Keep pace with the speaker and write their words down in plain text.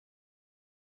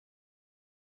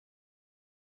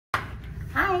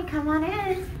Hi, come on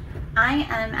in. I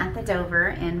am at the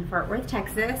Dover in Fort Worth,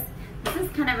 Texas. This is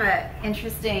kind of a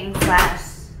interesting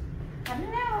slash, I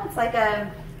don't know, it's like a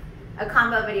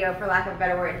combo video for lack of a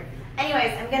better word.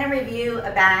 Anyways, I'm gonna review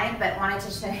a bag, but wanted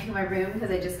to show you my room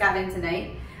because I just got in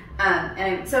tonight.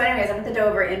 So anyways, I'm at the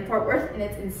Dover in Fort Worth and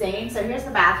it's insane. So here's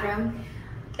the bathroom.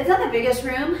 It's not the biggest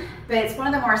room, but it's one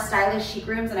of the more stylish chic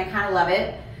rooms and I kind of love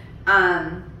it.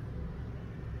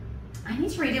 I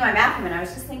need to redo my bathroom and I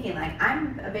was just thinking like,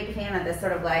 I'm a big fan of this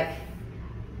sort of like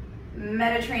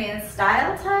Mediterranean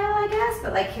style tile, I guess,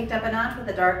 but like kicked up a notch with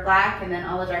the dark black and then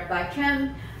all the dark black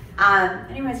trim.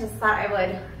 Anyways, just thought I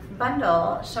would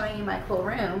bundle showing you my cool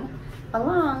room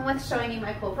along with showing you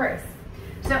my cool purse.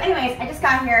 So anyways, I just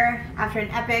got here after an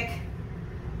epic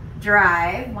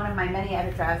drive, one of my many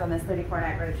epic drives on this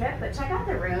 34-night road trip, but check out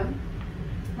the room.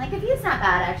 Like the view's not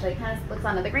bad actually, it kind of looks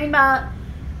onto the greenbelt.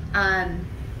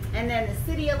 And then the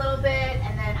city a little bit,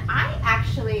 and then I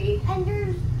actually... And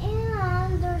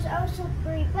there's also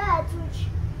 3 beds, which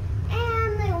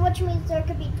means there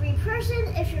could be 3 persons.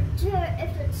 If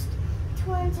it's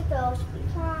twins, it goes to be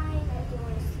fine. If you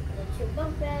want to sleep in the 2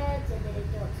 bunk beds, and then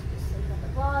it goes to sleep at the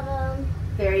bottom.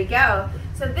 There you go.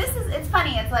 So this is, it's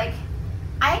funny, it's like,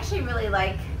 I actually really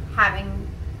like having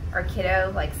our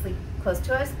kiddo like sleep close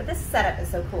to us, but this setup is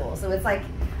so cool. So it's like,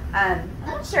 I'm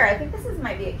not sure, I think this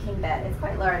might be a king bed. It's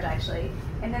quite large actually.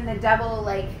 And then the double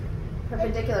like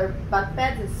perpendicular bunk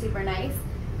beds is super nice.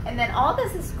 And then all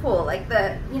this is cool. Like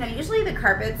the, usually the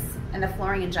carpets and the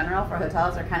flooring in general for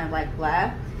hotels are kind of like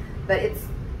blah, but it's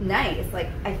nice. Like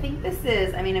I think this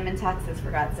is, I'm in Texas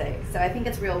for God's sake. So I think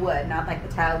it's real wood, not like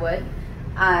the tile wood.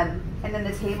 And then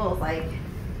the table's like,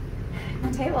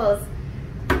 the table is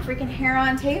freaking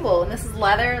hair-on table. And this is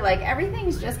leather. Like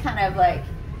everything's just kind of like,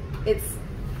 it's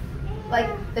like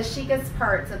the chicest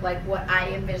parts of like what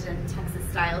I envision Texas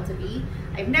style to be.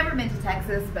 I've never been to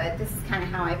Texas, but this is kind of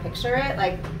how I picture it.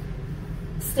 Like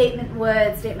statement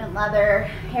wood, statement leather,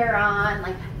 hair on,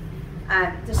 like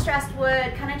distressed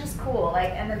wood, kind of just cool.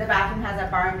 Like, and then the bathroom has a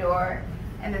barn door,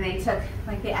 and then they took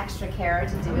like the extra care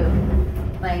to do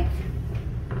like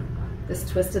this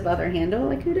twisted leather handle.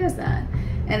 Like who does that?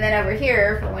 And then over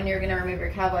here for when you're gonna remove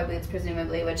your cowboy boots,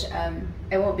 presumably, which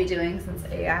I won't be doing since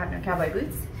I have no cowboy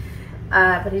boots.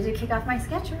 But I did kick off my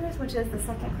Skechers, which is the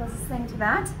second closest thing to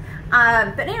that.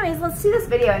 But anyways, let's do this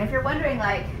video. And if you're wondering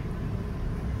like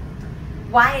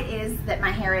why it is that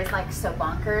my hair is like so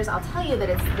bonkers, I'll tell you that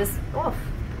it's this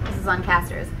is on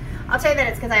casters. I'll tell you that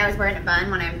it's because I always wear it in a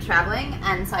bun when I'm traveling,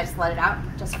 and so I just let it out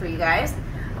just for you guys.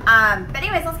 But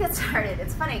anyways, let's get started.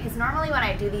 It's funny because normally when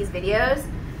I do these videos,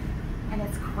 and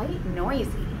it's quite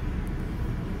noisy.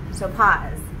 So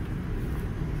pause.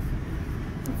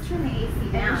 Let's turn the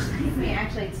AC down. It needs me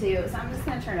actually too. So I'm just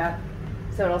gonna turn it up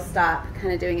so it'll stop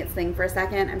kind of doing its thing for a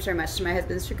second. I'm sure much to my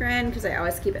husband's chagrin because I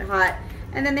always keep it hot.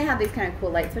 And then they have these kind of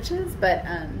cool light switches, but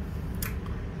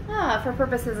for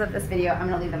purposes of this video, I'm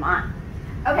gonna leave them on.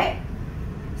 Okay,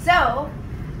 so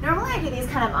normally I do these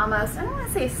kind of almost, I don't wanna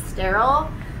say sterile,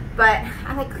 but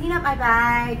I like clean up my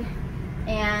bag,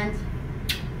 and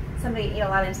somebody ate a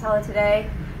lot of Nutella today,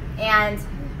 and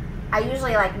I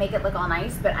usually like make it look all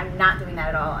nice, but I'm not doing that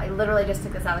at all. I literally just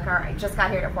took this out of the car. I just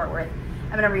got here to Fort Worth.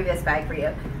 I'm gonna review this bag for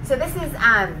you. So this is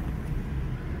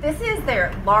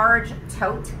their large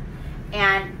tote,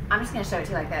 and I'm just gonna show it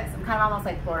to you like this. I'm kind of almost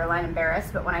like borderline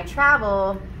embarrassed, but when I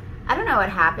travel, I don't know what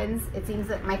happens. It seems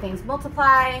that my things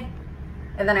multiply,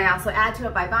 and then I also add to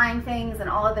it by buying things, and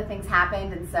all of the things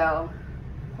happened, and so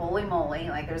holy moly,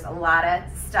 like there's a lot of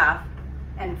stuff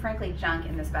and frankly junk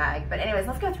in this bag. But anyways,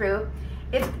 let's go through.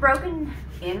 It's broken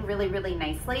in really, really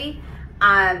nicely. So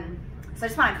I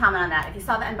just want to comment on that. If you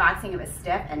saw the unboxing, it was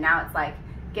stiff, and now it's like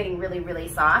getting really, really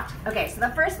soft. Okay, so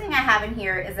the first thing I have in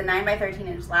here is a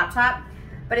 9x13" laptop,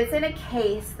 but it's in a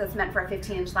case that's meant for a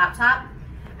 15" laptop.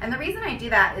 And the reason I do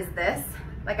that is this.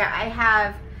 Like I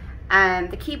have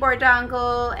the keyboard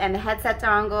dongle and the headset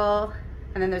dongle,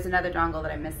 and then there's another dongle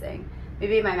that I'm missing.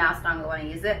 Maybe my mouse dongle when I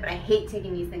use it, but I hate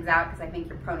taking these things out because I think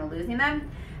you're prone to losing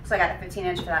them. So I got a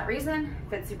 15" for that reason.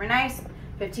 Fits super nice.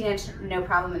 15" no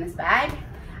problem in this bag.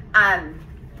 I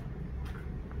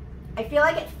feel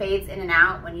like it fades in and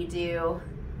out when you do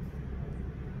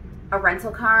a rental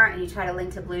car and you try to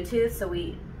link to Bluetooth. So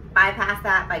we bypass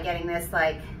that by getting this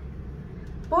like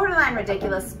borderline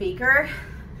ridiculous speaker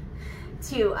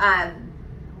to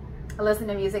listen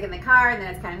to music in the car, and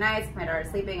then it's kind of nice. If my daughter's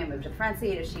sleeping, I move to the front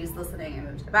seat. If she's listening, I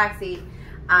move to the back seat.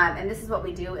 And this is what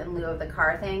we do in lieu of the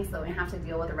car thing, so we don't have to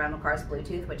deal with the rental car's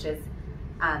Bluetooth, which is,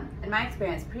 in my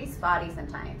experience, pretty spotty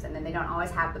sometimes, and then they don't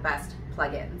always have the best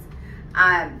plugins.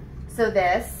 So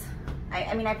this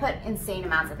I mean, I put insane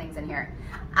amounts of things in here.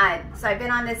 So I've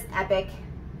been on this epic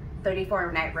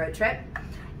 34-night road trip,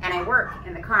 and I work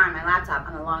in the car on my laptop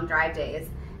on the long drive days.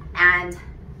 And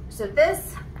so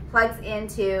this plugs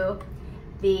into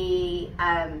the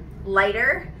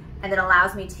lighter, and then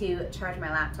allows me to charge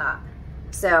my laptop.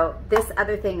 So this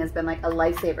other thing has been like a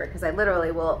lifesaver, because I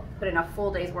literally will put in a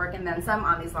full day's work and then some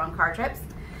on these long car trips.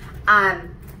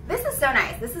 This is so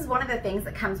nice. This is one of the things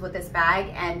that comes with this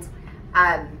bag, and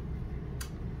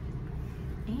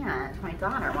my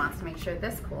daughter wants to make sure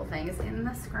this cool thing is in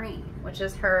the screen, which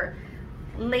is her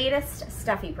latest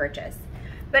stuffy purchase.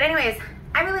 But anyways,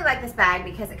 I really like this bag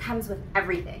because it comes with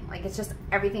everything. Like, it's just,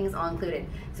 everything is all included.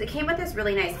 So it came with this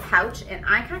really nice pouch, and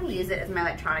I kind of use it as my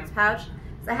electronics pouch.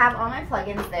 So I have all my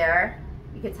plugins there.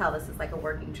 You can tell this is like a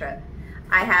working trip.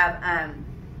 I have,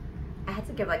 I had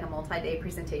to give like a multi-day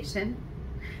presentation,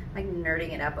 like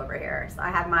nerding it up over here. So I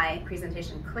have my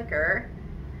presentation clicker.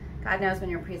 God knows when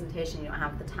you're in presentation, you don't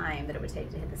have the time that it would take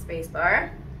to hit the space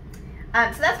bar.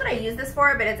 So that's what I use this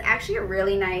for, but it's actually a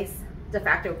really nice de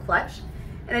facto clutch.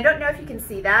 And I don't know if you can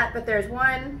see that, but there's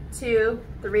 1, 2,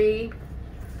 3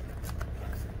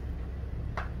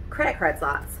 credit card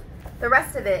slots. The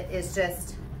rest of it is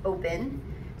just open.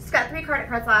 It's got 3 credit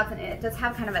card slots, and it does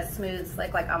have kind of a smooth,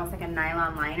 like almost like a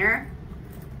nylon liner.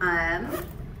 And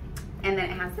then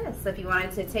it has this. So if you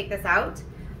wanted to take this out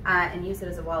and use it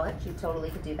as a wallet, you totally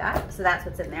could do that. So that's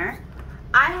what's in there.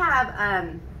 I have,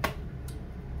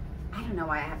 I don't know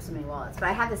why I have so many wallets, but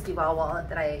I have this Duval wallet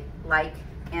that I like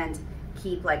and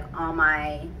keep like all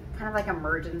my kind of like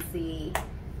emergency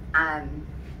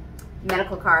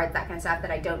medical cards, that kind of stuff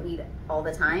that I don't need all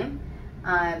the time,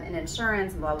 and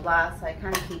insurance and blah, blah, blah. So I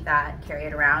kind of keep that, carry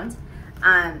it around.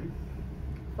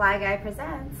 Fly Guy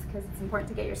presents, because it's important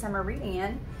to get your summer reading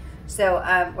in. So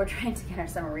we're trying to get our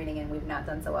summer reading in. We've not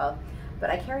done so well, but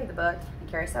I carry the book.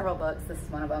 I carry several books. This is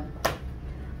one of them.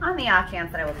 On the off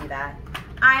chance that I will do that.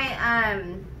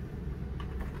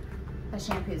 A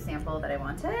shampoo sample that I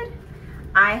wanted.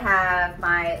 I have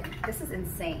my, this is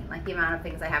insane, like the amount of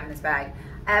things I have in this bag.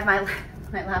 I have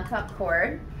my laptop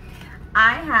cord.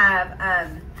 I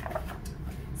have,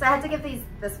 so I had to give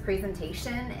this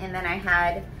presentation, and then I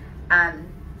had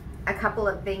a couple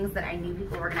of things that I knew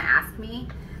people were gonna ask me,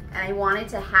 and I wanted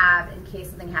to have, in case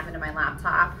something happened to my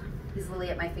laptop, easily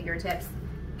at my fingertips,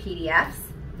 PDFs,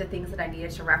 the things that I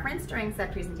needed to reference during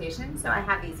said presentation. So I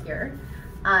have these here.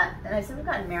 And I've sort of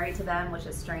gotten married to them, which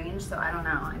is strange, so I don't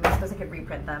know. I mean, I suppose I could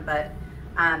reprint them, but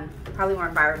probably more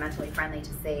environmentally friendly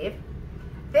to save.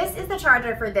 This is the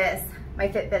charger for this, my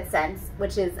Fitbit Sense,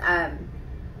 which is,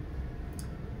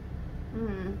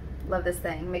 love this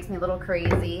thing. Makes me a little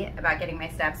crazy about getting my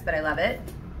steps, but I love it.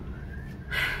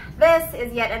 This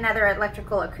is yet another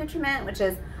electrical accoutrement, which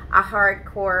is a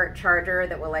hardcore charger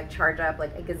that will like charge up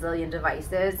like a gazillion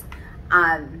devices.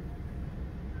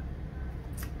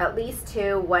 At least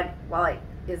 2, while it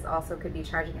is also could be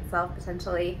charging itself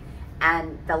potentially,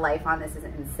 and the life on this is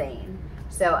insane.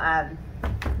 So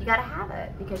you gotta have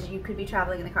it, because you could be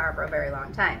traveling in the car for a very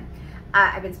long time.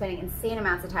 I've been spending insane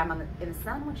amounts of time in the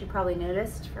sun, which you probably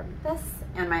noticed from this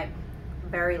and my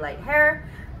very light hair.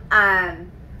 A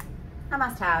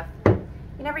must have. You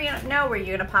never know where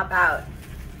you're gonna pop out.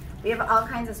 We have all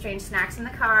kinds of strange snacks in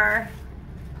the car,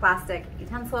 plastic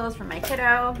utensils from my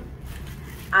kiddo.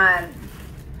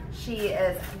 She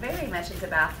is very much into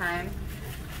bath time,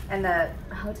 and the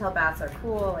hotel baths are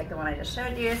cool, like the one I just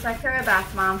showed you. So I carry a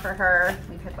bath bomb for her.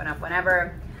 We pick one up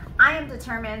whenever. I am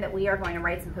determined that we are going to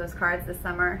write some postcards this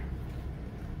summer.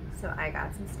 So I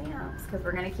got some stamps, because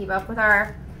we're going to keep up with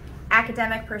our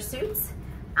academic pursuits.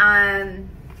 As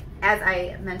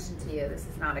I mentioned to you, this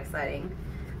is not exciting,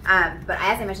 but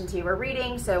as I mentioned to you, we're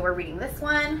reading. So we're reading this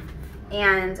one,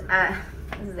 and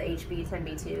this is the HB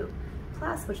 10B2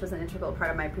 Plus, which was an integral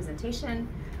part of my presentation.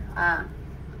 I'm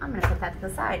gonna put that to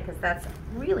the side, because that's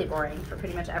really boring for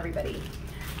pretty much everybody.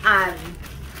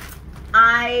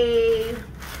 I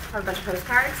have a bunch of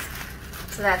postcards,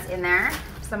 so that's in there,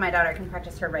 so my daughter can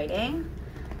practice her writing.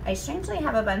 I strangely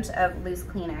have a bunch of loose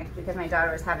Kleenex, because my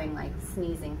daughter was having like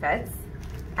sneezing fits,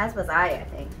 as was I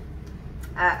think.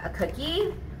 A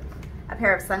cookie, a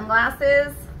pair of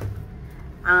sunglasses,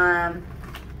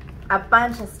 a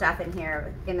bunch of stuff in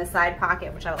here in the side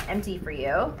pocket, which I will empty for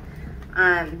you.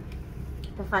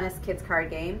 The funnest kids card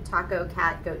game, taco,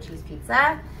 cat, goat cheese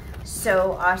pizza.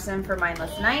 So awesome for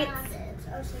mindless nights. It's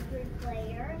also 3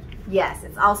 players. Yes,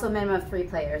 it's also a minimum of 3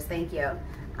 players, thank you.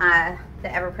 The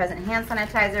ever-present hand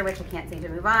sanitizer, which I can't seem to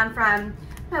move on from.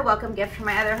 My welcome gift from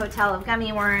my other hotel of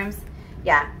gummy worms.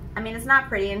 Yeah, I mean, it's not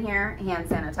pretty in here. Hand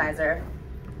sanitizer,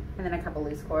 and then a couple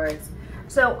loose cords.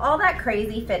 So all that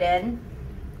crazy fit in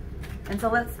And so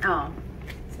let's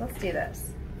do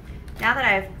this. Now that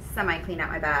I've semi-cleaned out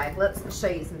my bag, let's show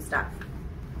you some stuff.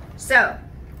 So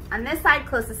on this side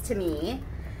closest to me,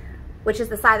 which is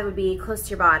the side that would be close to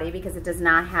your body because it does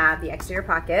not have the exterior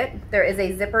pocket, there is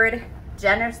a zippered,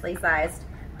 generously sized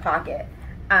pocket.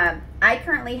 I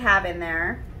currently have in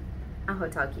there a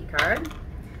hotel key card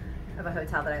of a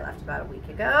hotel that I left about a week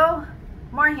ago,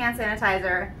 more hand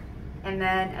sanitizer, and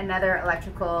then another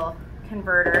electrical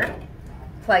converter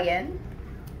plug-in,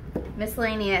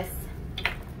 miscellaneous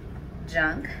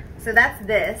junk. So that's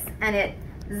this, and it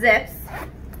zips.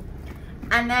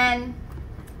 And then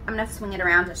I'm gonna swing it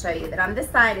around to show you that on this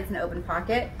side it's an open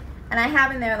pocket, and I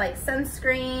have in there like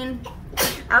sunscreen,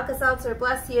 Alka-Seltzer,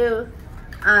 bless you,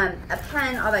 a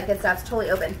pen, all that good stuff. It's totally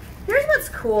open. Here's what's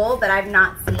cool that I've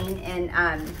not seen in,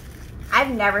 I've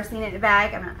never seen it in a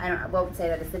bag. I won't say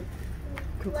that it's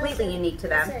completely unique to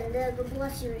them. Listen, the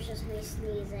bless you is just me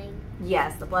sneezing.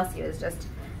 Yes, the bless you is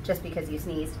just because you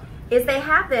sneezed. Is they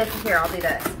have this, here, I'll do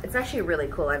this. It's actually really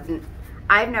cool.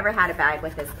 I've never had a bag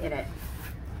with this in it.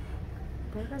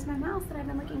 There goes my mouse that I've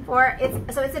been looking for.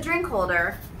 So it's a drink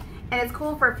holder, and it's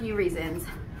cool for a few reasons.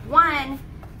 One,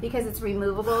 because it's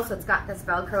removable, so it's got this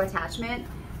Velcro attachment.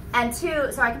 And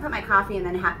two, so I can put my coffee and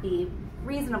then be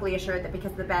reasonably assured that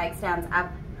because the bag stands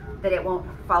up, that it won't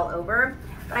fall over.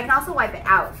 But I can also wipe it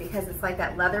out because it's like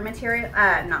that leather material,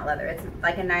 not leather, it's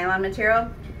like a nylon material.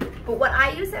 But what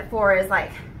I use it for is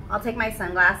like, I'll take my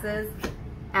sunglasses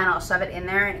and I'll shove it in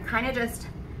there, and it kind of just,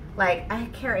 like, I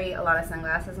carry a lot of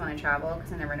sunglasses when I travel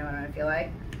because I never know what I'm gonna feel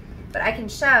like. But I can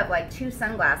shove like 2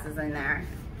 sunglasses in there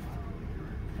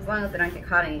as long as they don't get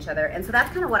caught in each other. And so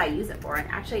that's kind of what I use it for. And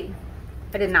actually,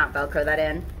 I did not Velcro that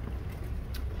in.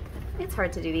 It's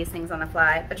hard to do these things on the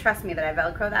fly, but trust me that I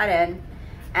Velcro that in.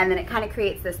 And then it kind of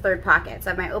creates this third pocket. So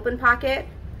I have my open pocket,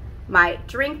 my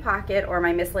drink pocket, or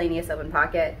my miscellaneous open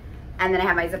pocket, and then I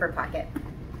have my zipper pocket.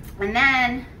 And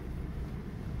then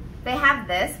they have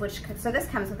this, so this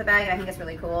comes with the bag, and I think it's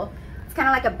really cool. It's kind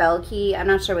of like a bell key. I'm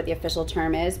not sure what the official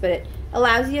term is, but it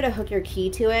allows you to hook your key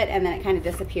to it, and then it kind of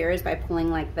disappears by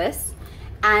pulling like this.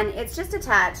 And it's just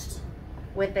attached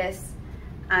with this,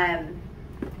 it's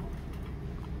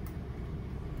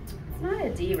not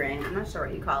a D-ring, I'm not sure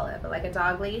what you call it, but like a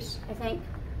dog leash, I think.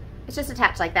 It's just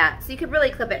attached like that. So you could really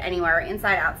clip it anywhere,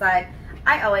 inside, outside.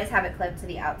 I always have it clipped to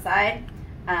the outside.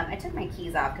 I took my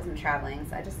keys off because I'm traveling,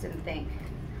 so I just didn't think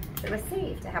it was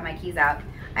safe to have my keys out.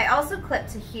 I also clipped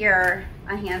to here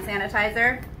a hand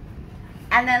sanitizer.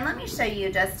 And then let me show you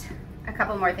just a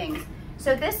couple more things.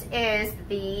 So this is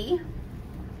the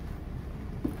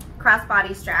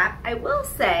crossbody strap. I will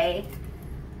say,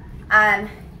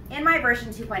 in my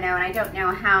version 2.0, and I don't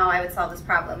know how I would solve this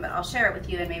problem, but I'll share it with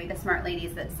you, and maybe the smart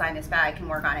ladies that design this bag can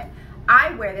work on it.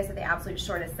 I wear this at the absolute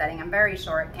shortest setting. I'm very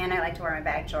short, and I like to wear my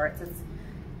bag shorts. It's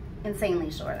insanely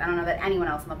short. I don't know that anyone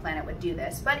else on the planet would do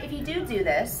this. But if you do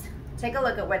this, take a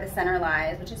look at where the center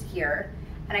lies, which is here.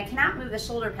 And I cannot move the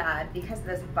shoulder pad because of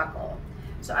this buckle.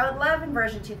 So I would love in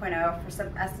version 2.0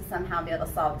 for us to somehow be able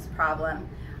to solve this problem.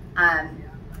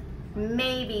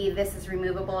 Maybe this is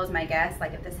removable is my guess.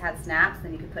 Like if this had snaps,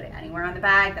 then you could put it anywhere on the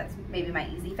bag. That's maybe my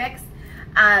easy fix.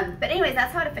 But anyways,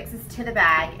 that's how it affixes to the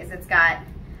bag, is it's got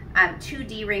 2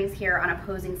 D-rings here on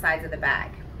opposing sides of the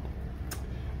bag.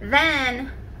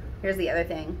 Then, here's the other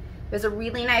thing. There's a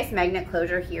really nice magnet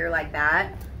closure here like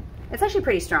that. It's actually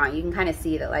pretty strong. You can kind of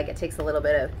see that like it takes a little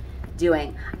bit of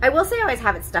doing. I will say I always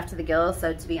have it stuffed to the gills,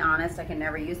 so to be honest, I can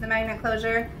never use the magnet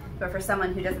closure. But for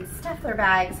someone who doesn't stuff their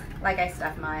bags like I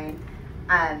stuff mine,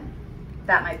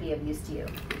 that might be of use to you.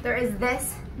 There is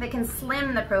this that can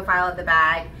slim the profile of the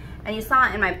bag. And you saw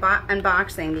it in my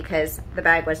unboxing because the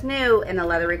bag was new and the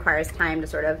leather requires time to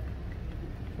sort of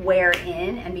wear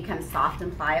in and become soft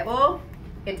and pliable.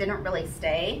 It didn't really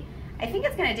stay. I think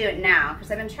it's gonna do it now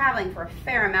because I've been traveling for a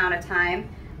fair amount of time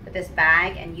with this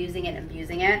bag and using it and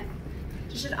abusing it.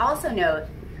 You should also note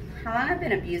how long I've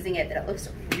been abusing it that it looks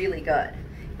really good.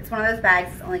 It's one of those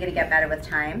bags that's only gonna get better with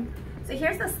time. So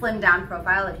here's the slimmed down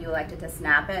profile if you elected to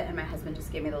snap it, and my husband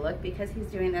just gave me the look because he's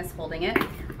doing this, holding it.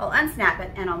 I'll unsnap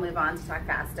it and I'll move on to talk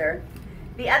faster.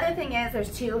 The other thing is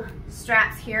there's 2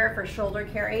 straps here for shoulder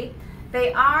carry.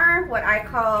 They are what I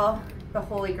call the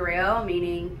holy grail,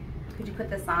 meaning could you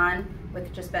put this on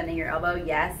with just bending your elbow?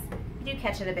 Yes. You do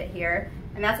catch it a bit here,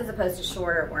 and that's as opposed to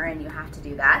shorter wherein you have to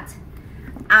do that.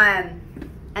 And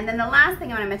then the last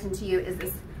thing I want to mention to you is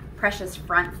this precious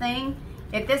front thing.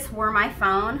 If this were my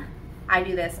phone, I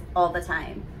do this all the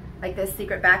time. Like this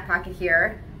secret back pocket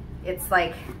here, it's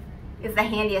the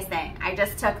handiest thing. I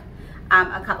just took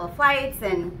a couple of flights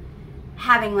and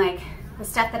having like the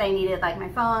stuff that I needed, like my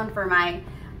phone for my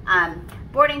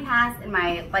boarding pass and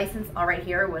my license all right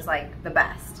here was like the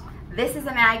best. This is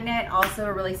a magnet, also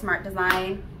a really smart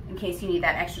design in case you need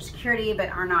that extra security but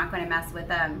are not going to mess with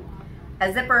a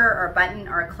zipper or a button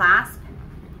or a clasp.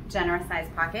 Generous size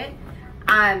pocket.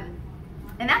 And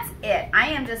that's it.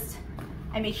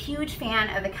 I'm a huge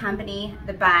fan of the company,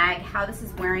 the bag, how this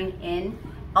is wearing in,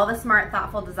 all the smart,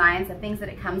 thoughtful designs, the things that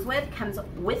it comes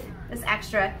with this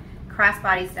extra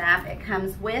crossbody strap. It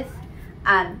comes with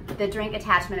the drink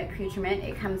attachment accoutrement.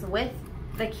 It comes with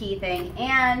the key thing,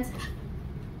 and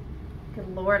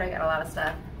good Lord, I got a lot of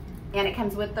stuff. And it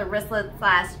comes with the wristlet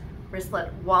 /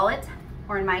 wristlet wallet,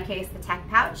 or in my case, the tech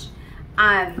pouch.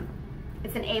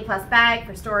 It's an A+ bag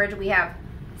for storage. We have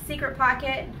secret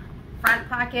pocket, front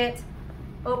pocket,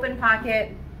 open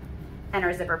pocket, and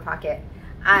our zipper pocket.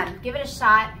 Give it a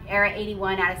shot.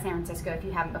 ERA81 out of San Francisco if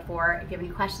you haven't before. If you have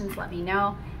any questions, let me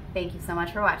know. Thank you so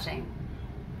much for watching.